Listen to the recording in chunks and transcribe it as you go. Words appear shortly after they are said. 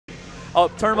Oh,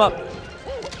 turn him up.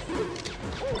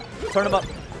 Turn him up.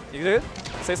 You good?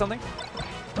 Say something.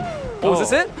 Oh, is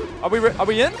this it? Are we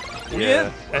in? We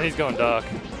in? And he's going Doc.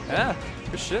 Yeah.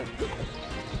 Good shit.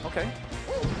 Okay.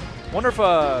 Wonder if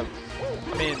I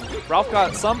mean, Ralph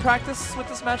got some practice with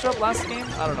this matchup last game.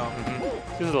 I don't know.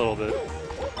 Just a little bit.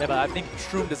 Yeah, but I think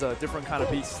Shroomed is a different kind of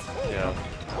beast. Yeah.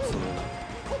 Absolutely.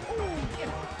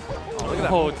 Oh, look at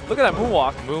that! Look at that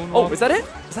moonwalk. Oh, is that it?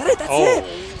 Is that it? That's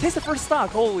it. Takes the first stock.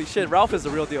 Holy shit! Ralph is the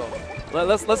real deal.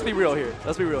 Let's be real here.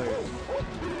 Let's be real here.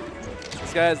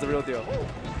 This guy is the real deal.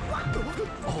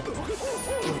 Oh,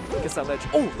 gets that ledge.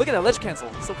 Oh, look at that ledge cancel.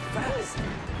 It's so fast.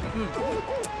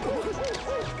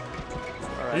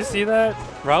 Did you see that?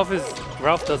 Ralph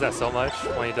does that so much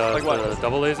when he does the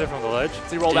double laser from the ledge.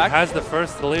 Does he roll back? He has the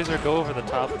first laser go over the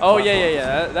top. Oh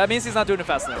yeah. That means he's not doing it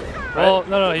fast enough. Right? Well,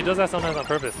 no, he does that sometimes on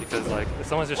purpose because like if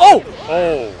someone's just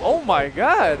oh my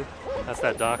god. That's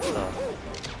that Doc stuff.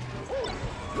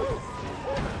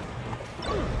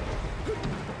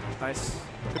 Nice.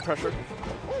 Good pressure.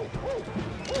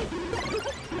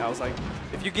 Yeah, I was like,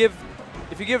 if you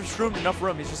give Shroomed enough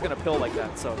room, he's just gonna pill like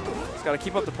that. So he's got to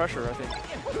keep up the pressure, I think.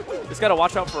 He's got to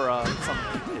watch out for some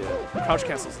crouch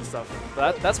cancels and stuff.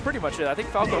 But that's pretty much it. I think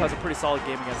Falco has a pretty solid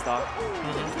game against Doc.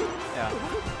 Yeah.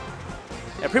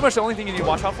 Yeah, pretty much the only thing you need to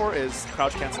watch out for is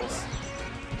crouch cancels,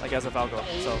 like as a Falco.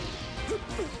 So.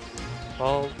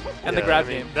 Well, and the grab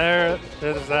game. There's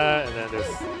that, and then there's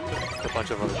a bunch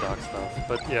of other Doc stuff.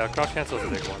 But yeah, crouch cancel is a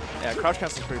big one. Yeah, crouch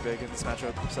cancel is pretty big in this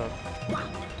matchup. So.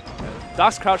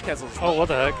 Doc's crouch cancels. Oh, what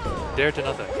the heck? Dare to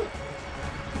nothing.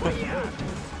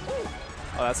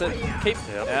 Oh, that's it. Cape.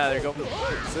 Yep. Yeah, there you go.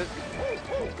 That's it.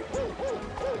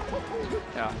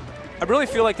 Yeah. I really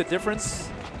feel like the difference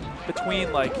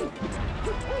between like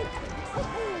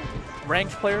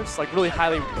ranked players, like really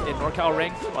highly in NorCal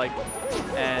ranked, like,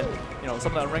 and you know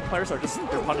some of the unranked players are just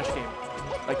their punish game.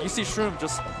 Like you see Shroomed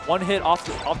just one hit off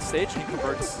the stage and he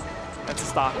converts. That's a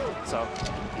stock. So.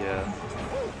 Yeah.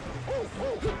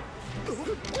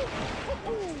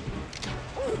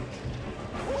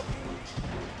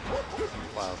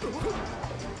 Wow.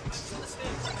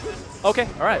 Okay,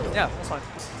 alright, yeah, that's fine.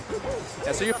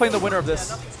 Yeah, so you're playing the winner of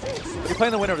this. You're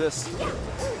playing the winner of this.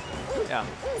 Yeah.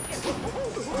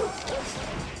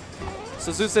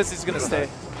 So Zeus says he's gonna stay.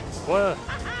 What?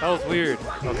 That was weird.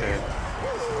 Okay.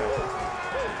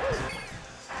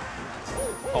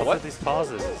 Oh, what? These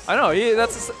pauses? I know,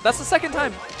 that's the second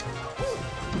time.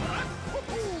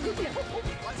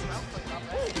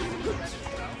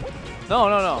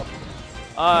 No.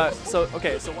 So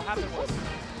what happened was...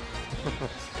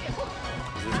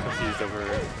 I'm just confused over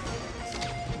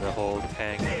the whole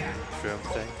Tang Shroom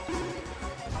thing.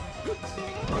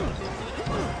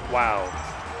 Wow.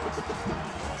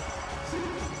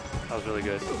 That was really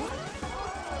good.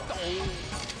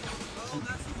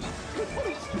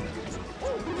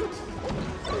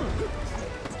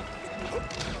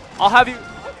 I'll have you...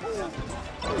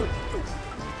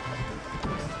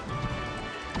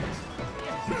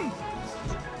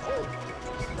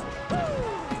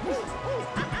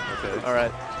 All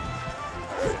right.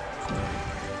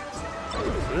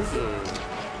 So this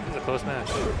is a close match.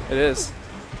 It is.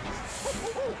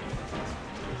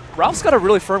 Ralph's got a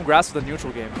really firm grasp of the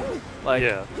neutral game. Like,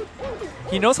 yeah.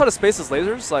 He knows how to space his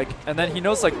lasers, like, and then he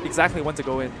knows like exactly when to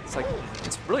go in. It's like,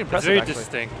 it's really impressive. It's very actually.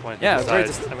 distinct when he it's very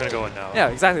decides, I'm gonna go in now. Yeah,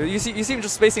 exactly. You see him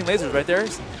just spacing lasers right there.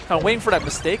 He's kind of waiting for that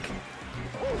mistake.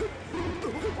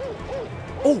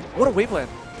 Oh, what a wave land!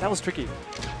 That was tricky.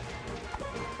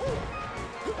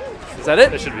 Is that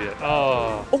it? That should be it.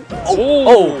 Oh.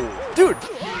 Oh, dude,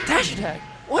 dash attack.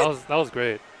 What? That was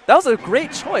great. That was a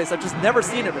great choice. I've just never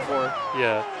seen it before.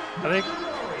 Yeah, I think.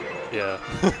 Yeah.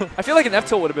 I feel like an F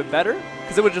tilt would have been better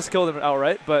because it would have just killed him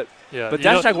outright. But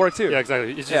dash attack worked too. Yeah,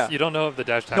 exactly. It's just you don't know if the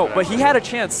dash attack. No, but he had a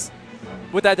chance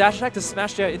with that dash attack to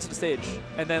smash Jay into the stage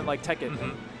and then like tech it.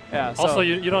 Yeah. So also,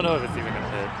 you don't know if it's even gonna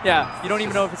hit. Yeah, you don't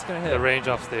even know if it's gonna hit. The range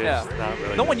off stage. Yeah. Is not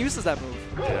really no one uses that move.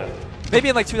 Yeah. Maybe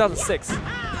in like 2006. Yeah.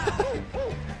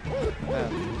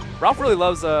 Ralph really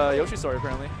loves Yoshi Story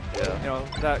apparently. Yeah. You know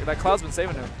that cloud's been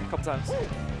saving him a couple times. You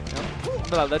know?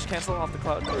 Remember that ledge cancel off the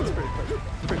cloud? It's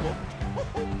pretty cool.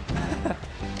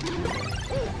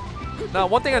 Now,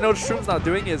 one thing I noticed Shroomed's not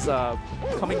doing is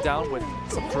coming down with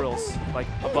some drills, like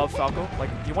above Falco. Like,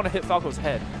 you want to hit Falco's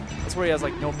head. That's where he has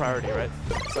like no priority, right?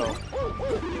 So.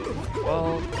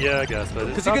 Well, yeah, I guess, but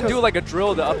because you can do like a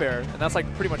drill to up air, and that's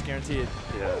like pretty much guaranteed.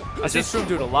 Yeah. I see Shroomed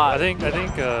do it a lot. I think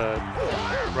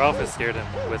Ralph has scared him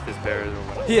with his bears or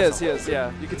whatever. He is,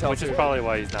 yeah. You can tell. Which is probably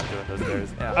why he's not doing those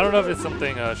bears. Yeah. I don't know if it's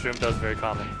something Shroomed does very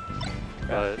common.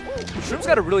 But Shroomed's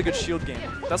got a really good shield game.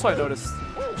 That's what I noticed.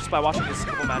 just by watching his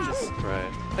couple matches.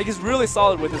 Right. Like he's really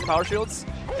solid with his power shields,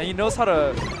 and he knows how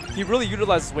to. He really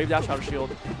utilizes wave dash out of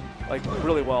shield, like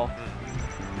really well.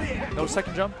 No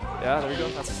second jump. Yeah, there you go.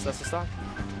 That's the stock.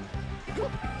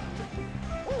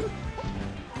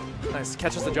 Nice.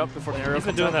 Catches the jump before the arrow. He's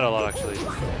been doing that a lot actually.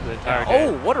 The entire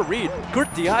game. game. What a read!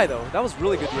 Good DI though. That was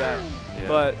really good DI. Yeah.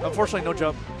 But unfortunately, no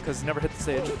jump because he never hit the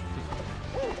stage.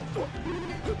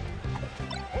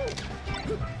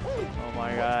 Oh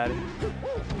my god.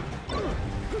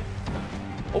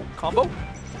 Oh, combo.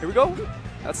 Here we go.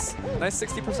 That's nice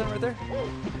 60% right there.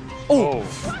 Oh!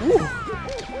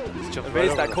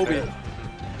 Evades that Kobe.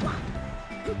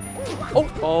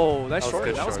 Oh, nice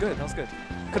short. That was good. That was good.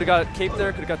 Could have got cape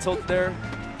there. Could have got tilt there.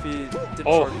 If he didn't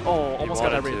short. Oh, almost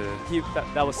got that read.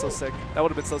 That was so sick. That would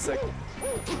have been so sick.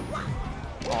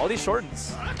 Oh, all these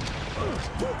shortens.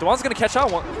 Dewan's gonna catch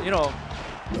out one. You know,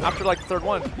 after like the third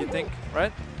one, you'd think,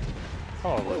 right?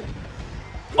 Probably.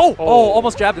 Oh!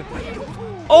 Almost jabbed him.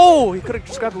 Oh! He could have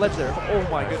just grabbed the ledge there. Oh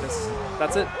my goodness.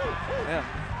 That's it. Yeah.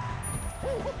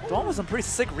 Dewan was some pretty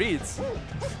sick reads.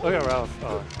 Look at Ralph.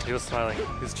 Oh, he was smiling.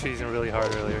 He was cheesing really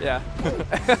hard earlier. Yeah.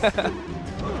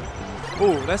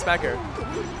 Ooh, nice back air.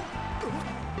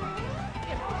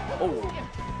 Oh.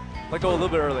 Let go a little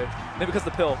bit early. Maybe because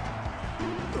the pill.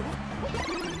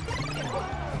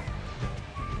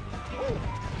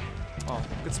 Oh,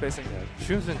 good spacing. Yeah.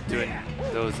 Shroomed's been doing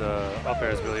those up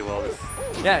airs really well.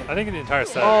 Yeah. I think in the entire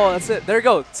set. Oh, that's it. There you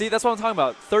go. See, that's what I'm talking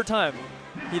about. Third time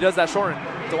he does that shorten.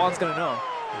 Dewan's going to know.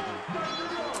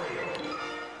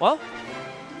 Well,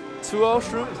 2-0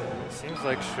 Shroomed. Seems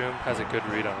like Shroomed has a good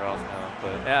read on Ralph now,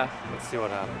 but yeah. Let's see what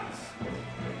happens.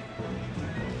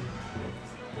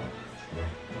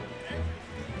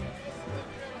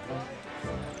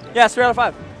 Yeah, it's 3 out of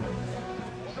 5.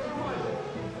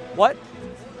 What?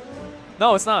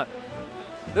 No, it's not.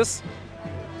 This.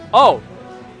 Oh.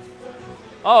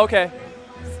 Oh, okay.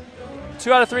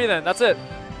 2 out of 3 then. That's it.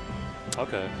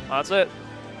 Okay. Oh, that's it.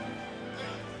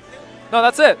 No,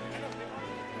 that's it.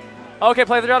 Okay,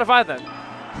 play 3 out of 5 then.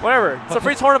 Whatever. It's a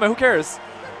free tournament. Who cares?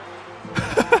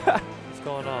 What's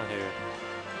going on here?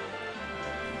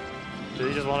 Did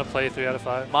he just want to play 3 out of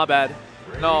 5? My bad.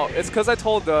 No, it's because I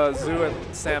told Zoo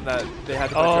and Sam that they had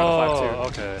to play 3 out of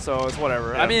 5 too. Okay. So it's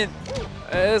whatever. Yeah. I mean,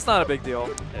 it's not a big deal.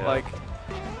 Yeah. Like,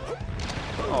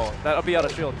 oh, that'll be out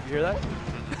of shield. You hear that?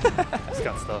 He's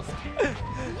got stuff.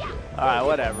 All right,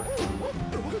 whatever.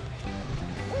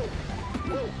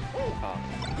 Oh.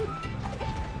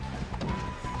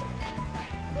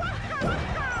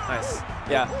 Nice.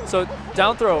 Yeah. So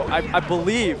down throw, I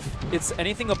believe it's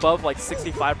anything above like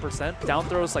 65%. Down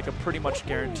throw is like a pretty much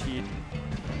guaranteed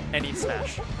any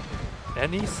smash.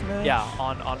 Any smash? Yeah,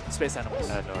 on Space Animals.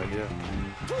 I had no idea.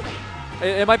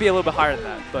 It might be a little bit higher than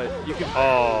that, but you can.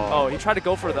 Oh, he tried to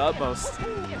go for the utmost.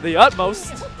 The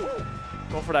utmost.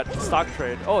 Go for that stock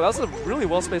trade. Oh, that was a really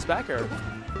well spaced back air.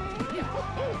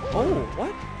 Oh,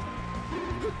 what?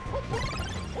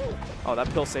 Oh, that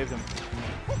pill saved him.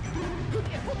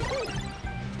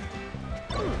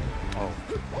 Oh.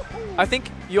 I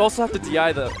think you also have to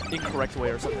DI the incorrect way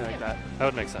or something like that. That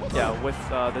would make sense. Yeah, with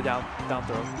the down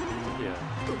throw. Yeah.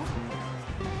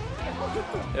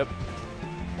 Yep.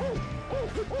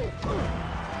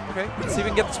 Okay, let's see if we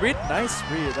can get this read. Nice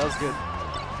read, that was good.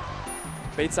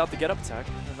 Baits out the get up attack,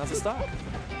 and that's a stock.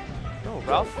 No,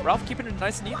 Ralph keeping it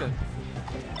nice and even.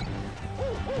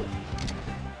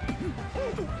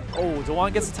 Oh,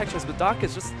 Dewan gets the tech chase, but Doc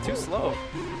is just too slow.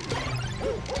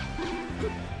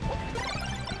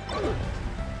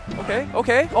 Okay,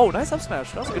 okay. Oh, nice up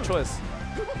smash. That was a good choice.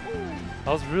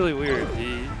 That was really weird.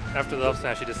 After the up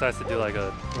smash, he decides to do like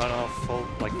a run off full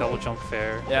like double jump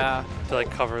fair. Yeah. To like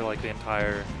cover like the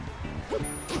entire.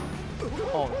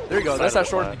 Oh, there you go. That's that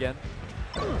shorten again.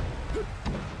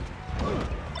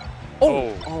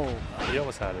 Oh. He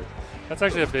almost had it. That's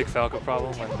actually a big Falco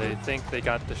problem when they think they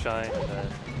got the shine and then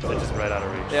they're just right out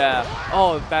of reach. Yeah.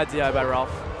 Oh, bad DI by Ralph.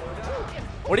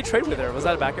 What did he trade with there? Was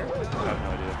that a back air? I have no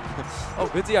idea. Oh,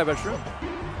 good DI by Shroomed.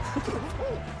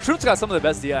 Shroomed's got some of the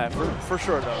best DI, for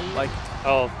sure, though. Like.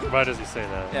 Oh, right as you say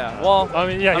that. Yeah, well. I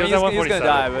mean, yeah, he was at 147. He's going to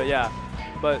die, but yeah.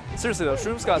 But seriously, though,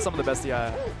 Shroomed's got some of the best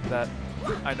DI that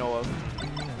I know of.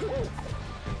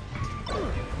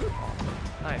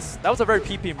 Nice. That was a very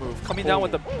PP move. Coming down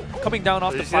off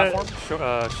the platform.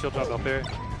 Shield drop up air.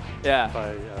 Yeah.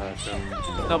 By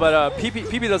no, but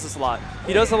PP does this a lot.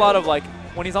 He does a lot of like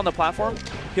when he's on the platform,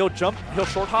 he'll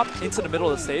short hop into the middle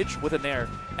of the stage with a nair,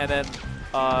 and then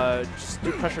just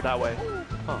do pressure that way.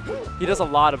 Huh. He does a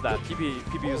lot of that.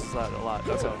 PP uses that a lot.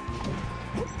 That's how.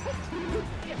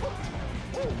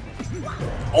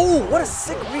 Oh, what a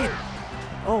sick read!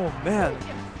 Oh man.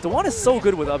 Dewan is so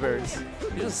good with up airs.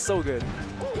 He's just so good.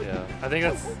 Yeah, I think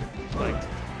that's like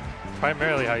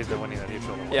primarily how he's been winning that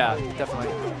neutral. Yeah,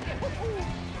 definitely.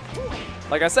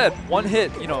 Like I said, one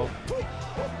hit, you know,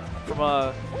 from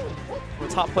a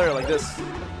top player like this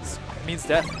means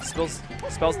death.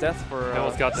 Spells death for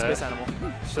almost got Space that.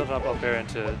 Animal. Showed up there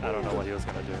into I don't know what he was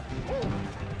gonna do.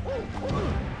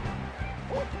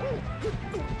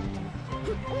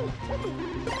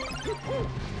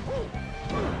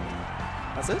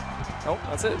 That's it? Nope,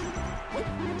 that's it.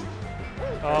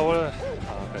 Oh, what a,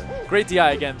 okay. Great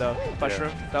DI again, though, by Yeah.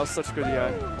 Shroomed. That was such a good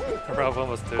DI. Ralph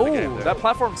almost threw the game Oh, there. that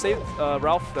platform saved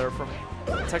Ralph there from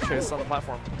tech chase on the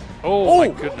platform. Oh my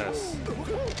goodness.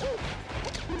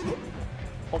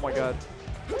 Oh my god.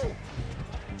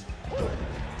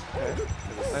 Okay,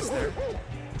 nice there.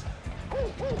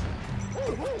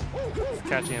 He's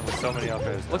catching him with so many up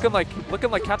airs. Looking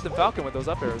like Captain Falcon with those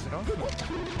up airs, you know?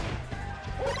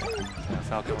 Yeah,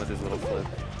 Falcon with his little flip.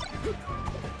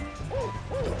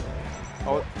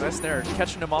 Oh, nice there.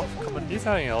 Catching him off coming. He's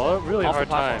having a really Off the hard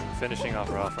time platform. finishing off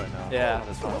Ralph right now. Yeah. On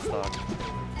his final stock.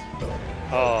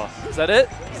 Oh. Is that it?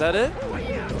 Is that it?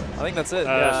 I think that's it.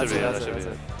 Yeah, that that's should be it. it. That's That it. should be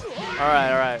That's it. it. All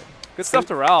right, all right. Good stuff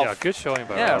to Ralph. Yeah, good showing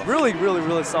by Yeah, Ralph. really, really,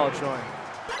 really solid showing.